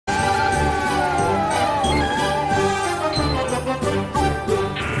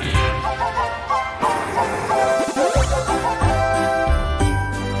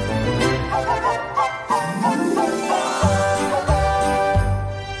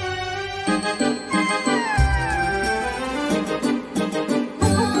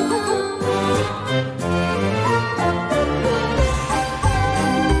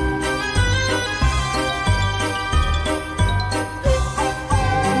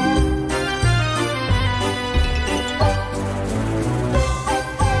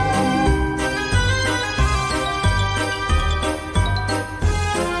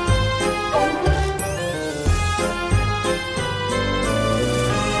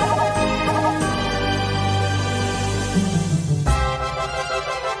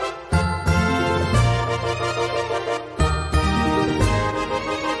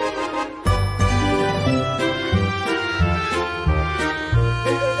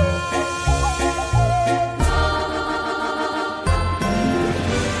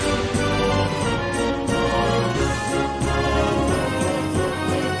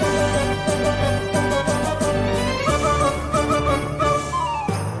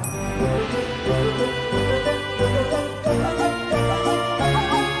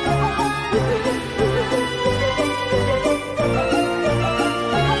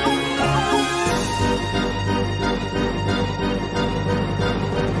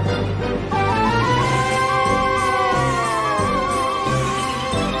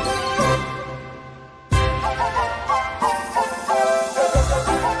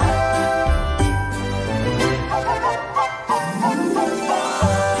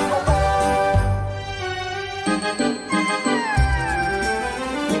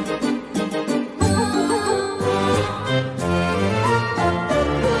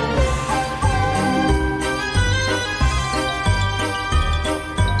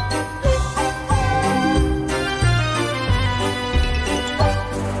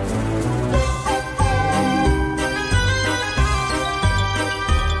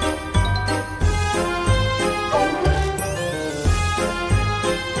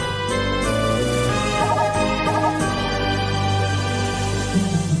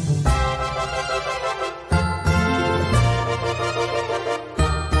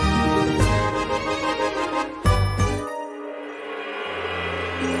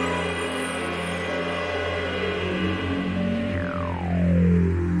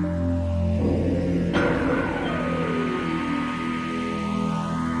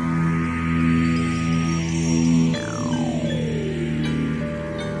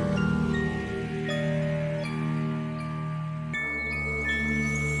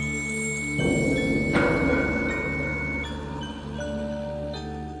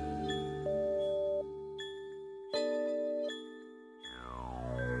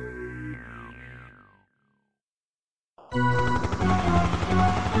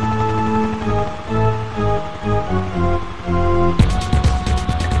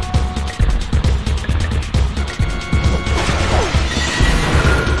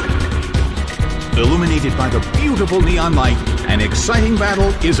Illuminated by the beautiful neon light, an exciting battle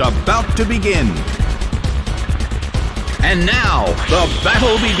is about to begin. And now, the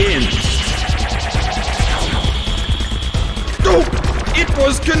battle begins. Oh, it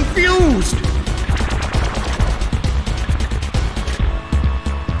was confused.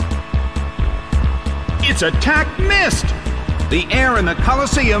 Its attack missed. The air in the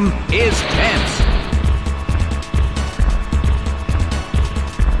Colosseum is tense.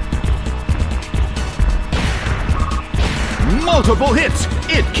 Multiple hits.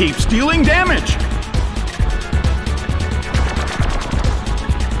 It keeps dealing damage.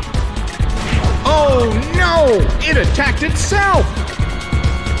 Oh no! It attacked itself!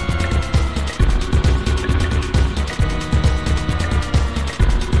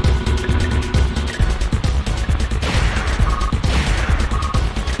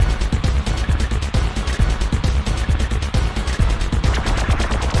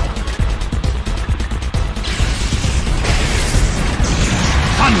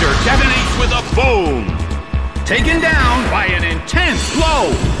 Thunder detonates with a boom! Taken down by an intense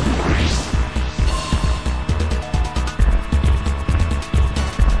blow!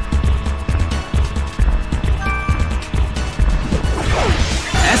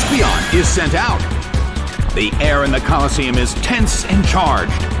 Espeon is sent out. The air in the Colosseum is tense and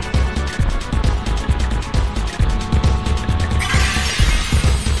charged.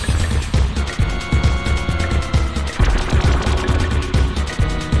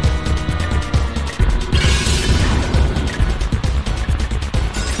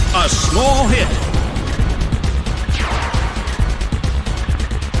 A small hit.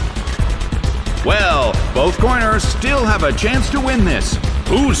 Well, both corners still have a chance to win this.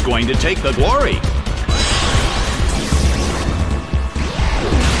 Who's going to take the glory?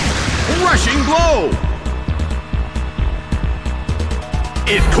 Rushing blow!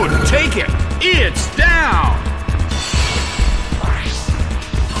 It couldn't take it. It's down!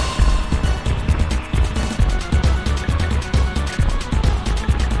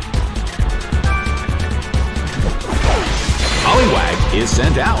 Poliwag is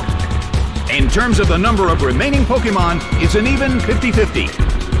sent out. In terms of the number of remaining Pokémon, it's an even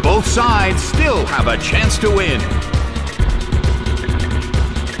 50-50. Both sides still have a chance to win.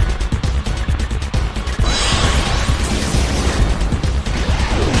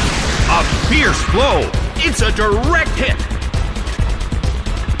 A fierce blow! It's a direct hit!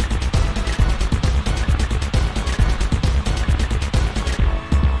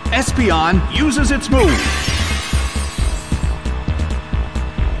 Espeon uses its move.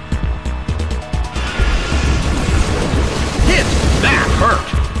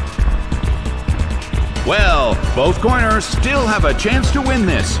 Well, both corners still have a chance to win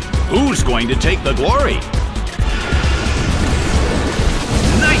this. Who's going to take the glory?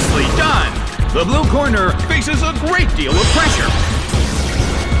 Nicely done! The blue corner faces a great deal of pressure.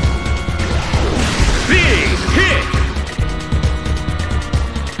 Big hit!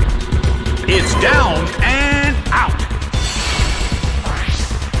 It's down and out.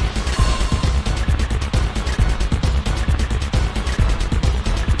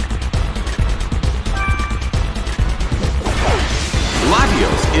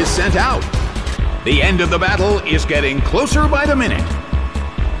 Latios is sent out. The end of the battle is getting closer by the minute.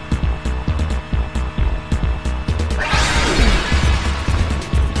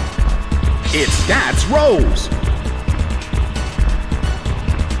 Its stats rose.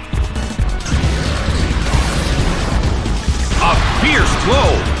 A fierce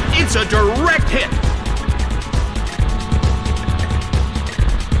blow. It's a direct hit.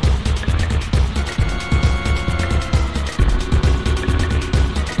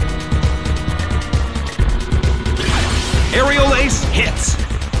 Aerial Ace hits.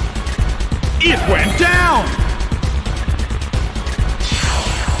 It went down!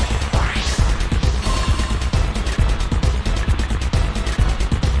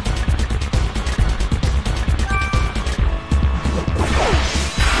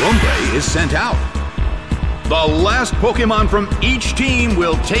 Lombre is sent out. The last Pokémon from each team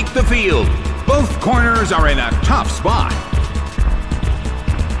will take the field. Both corners are in a tough spot.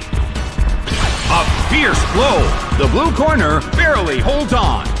 A fierce blow. The blue corner barely holds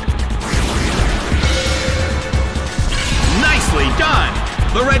on. Nicely done.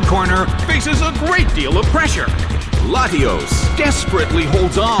 The red corner faces a great deal of pressure. Latios desperately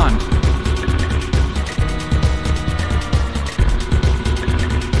holds on.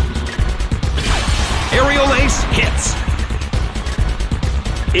 Aerial Ace hits.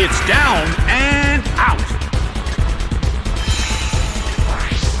 It's down and out.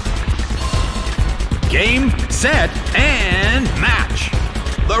 Game, set, and match.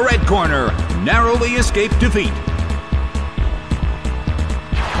 The red corner narrowly escaped defeat.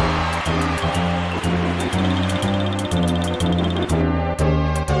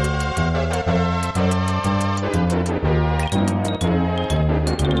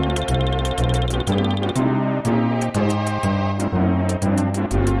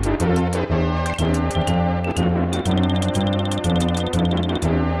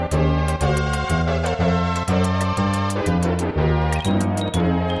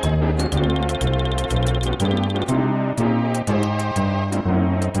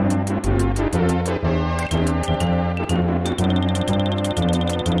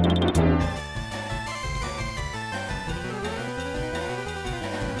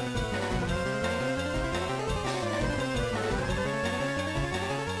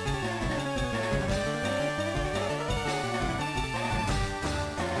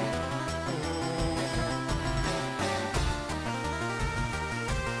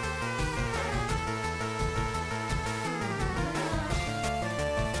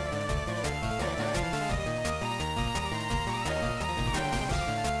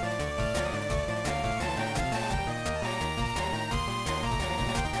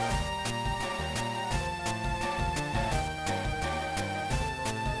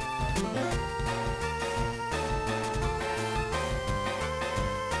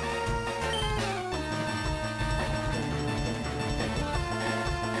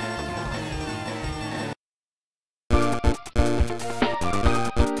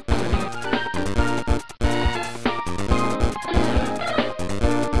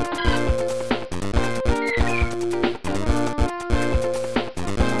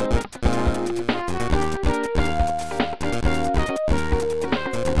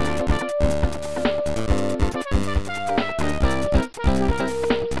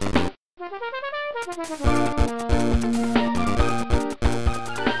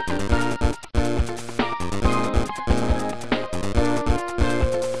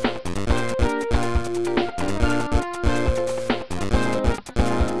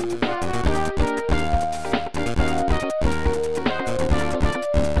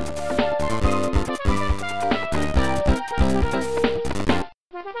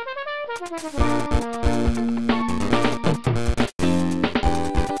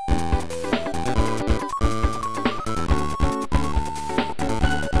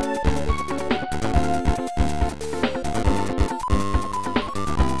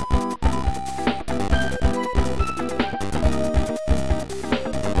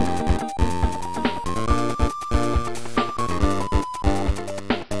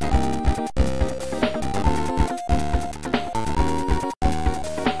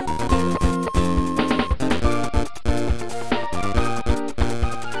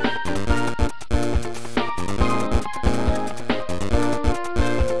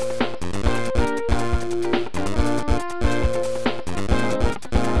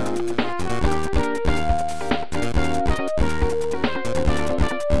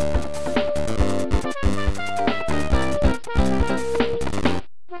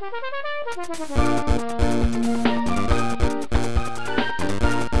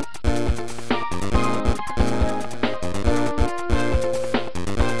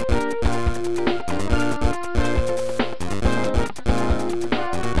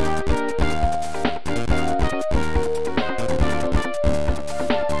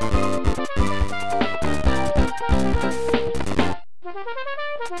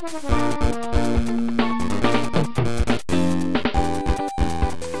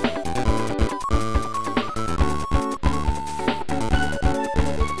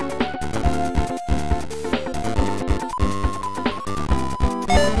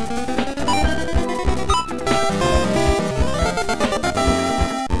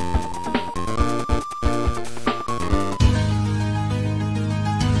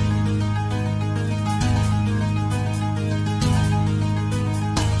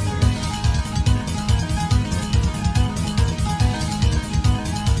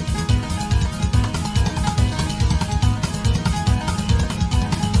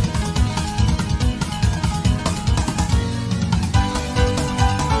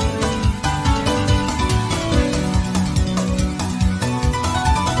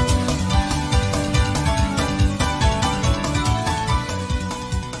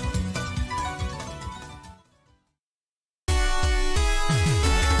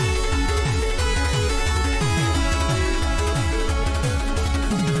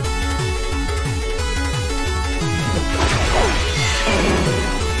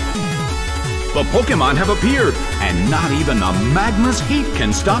 The Pokémon have appeared, and not even the magma's heat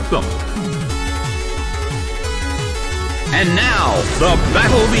can stop them. And now, the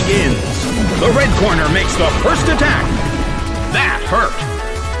battle begins. The red corner makes the first attack. That hurt.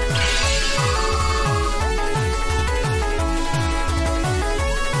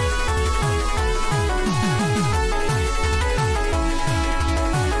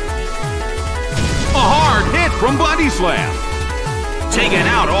 A hard hit from Body Slam. Taken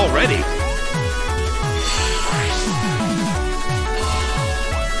out already.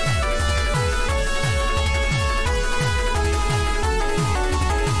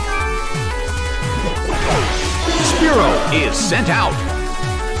 Spearow is sent out.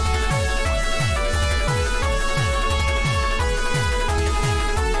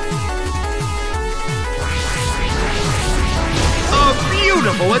 A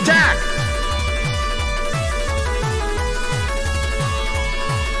beautiful attack.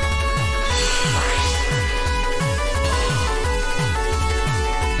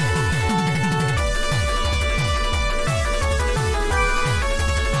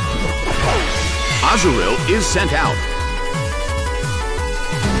 Azurill is sent out.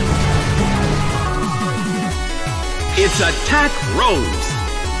 Its attack rose.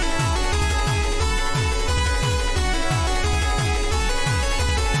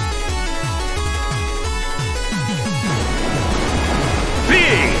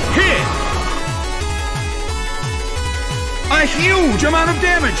 Big hit! A huge amount of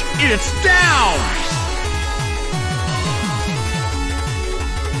damage. It's down!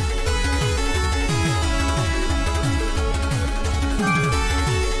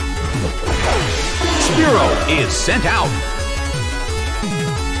 Spearow is sent out.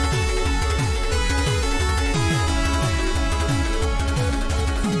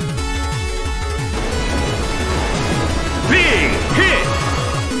 Big hit!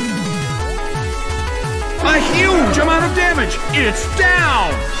 A huge amount of damage. It's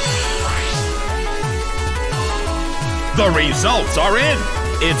down! The results are in.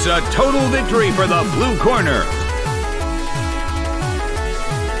 It's a total victory for the blue corner.